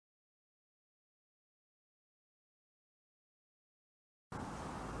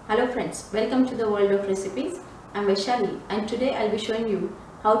Hello friends, welcome to the world of recipes. I'm Vaishali and today I'll be showing you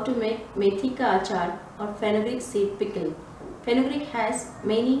how to make Methi ka achar or fenugreek seed pickle. Fenugreek has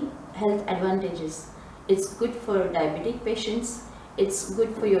many health advantages. It's good for diabetic patients, it's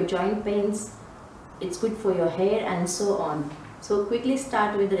good for your joint pains, it's good for your hair and so on. So quickly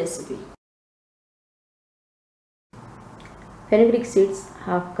start with the recipe. Fenugreek seeds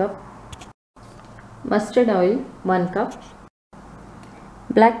half cup, mustard oil 1 cup,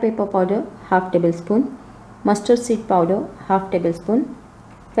 black pepper powder half tablespoon, mustard seed powder half tablespoon,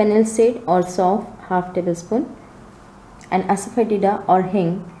 fennel seed or sauf half tablespoon, and asafoetida or hing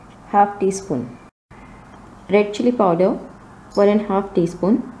half teaspoon, red chili powder 1.5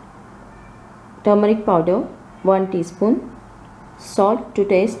 teaspoon, turmeric powder 1 teaspoon, salt to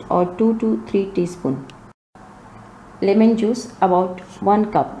taste or 2 to 3 teaspoon, lemon juice about 1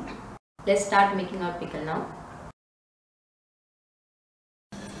 cup. Let's start making our pickle now.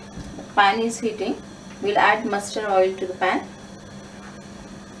 Pan is heating. We'll add mustard oil to the pan.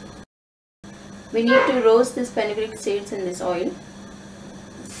 We need to roast these fenugreek seeds in this oil.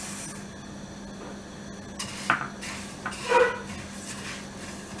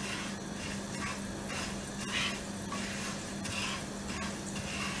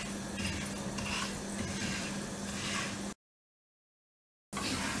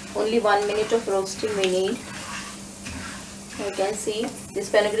 Only 1 minute of roasting we need. You can see this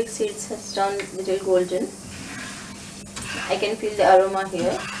fenugreek seeds has turned little golden. I can feel the aroma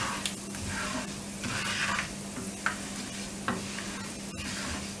here.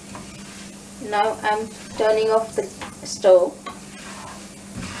 Now I'm turning off the stove.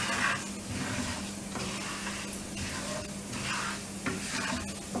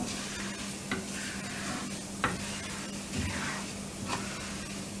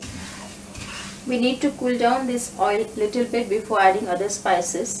 We need to cool down this oil little bit before adding other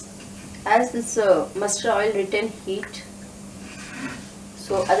spices, as this mustard oil retain heat.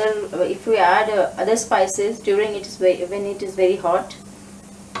 So if we add other spices during when it is very hot,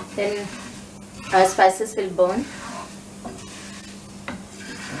 then our spices will burn.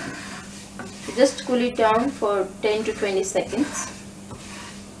 So just cool it down for 10 to 20 seconds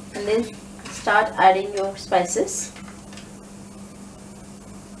and then start adding your spices.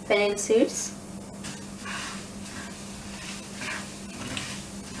 Fennel seeds,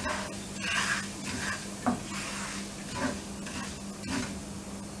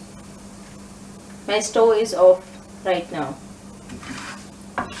 my stove is off right now.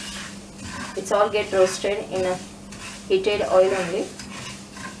 It's all get roasted in a heated oil only.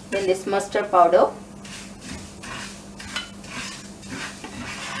 Then this mustard powder,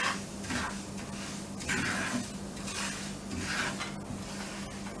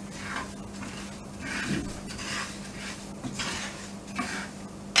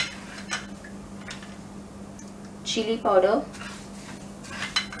 chili powder,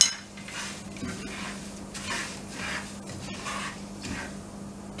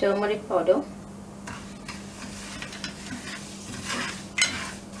 turmeric powder,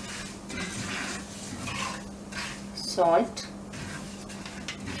 salt,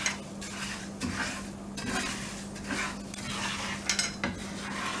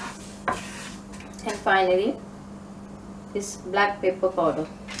 and finally this black pepper powder.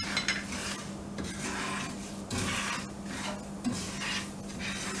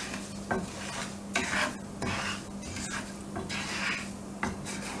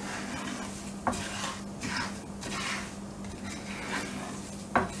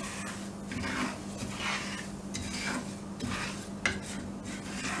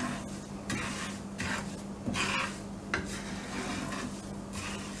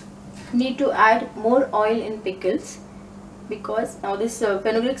 Need to add more oil in pickles because now this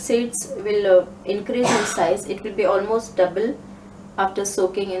fenugreek seeds will increase in size. It will be almost double after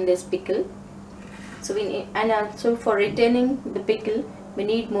soaking in this pickle. So we need, and also for retaining the pickle we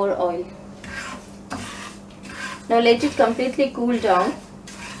need more oil. Now let it completely cool down,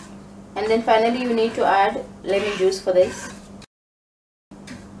 and then finally you need to add lemon juice for this.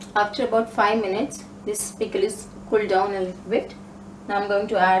 After about 5 minutes this pickle is cooled down a little bit. Now I'm going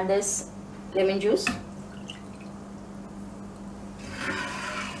to add this lemon juice.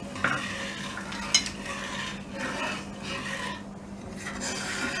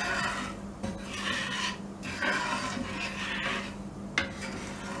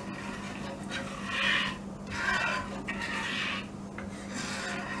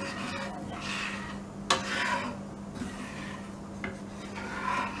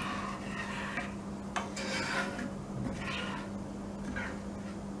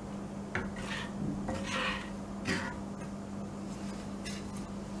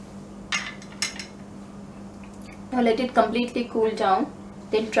 Now let it completely cool down.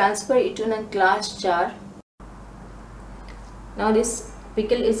 Then transfer it in a glass jar. Now this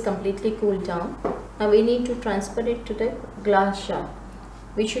pickle is completely cooled down. Now we need to transfer it to the glass jar.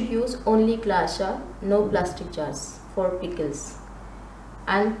 We should use only glass jar, no plastic jars for pickles.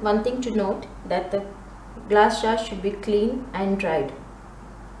 And one thing to note, that the glass jar should be clean and dried.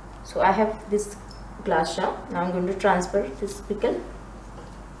 So I have this glass jar. Now I'm going to transfer this pickle.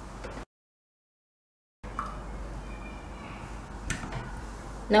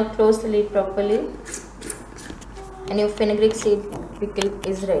 Now close the lid properly and your fenugreek seed pickle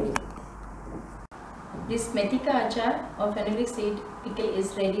is ready. This methi ka achar or fenugreek seed pickle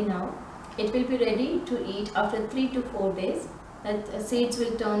is ready now. It will be ready to eat after 3 to 4 days. That seeds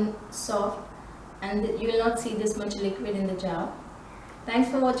will turn soft and you will not see this much liquid in the jar.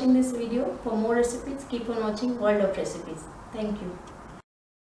 Thanks for watching this video. For more recipes, keep on watching World of Recipes. Thank you.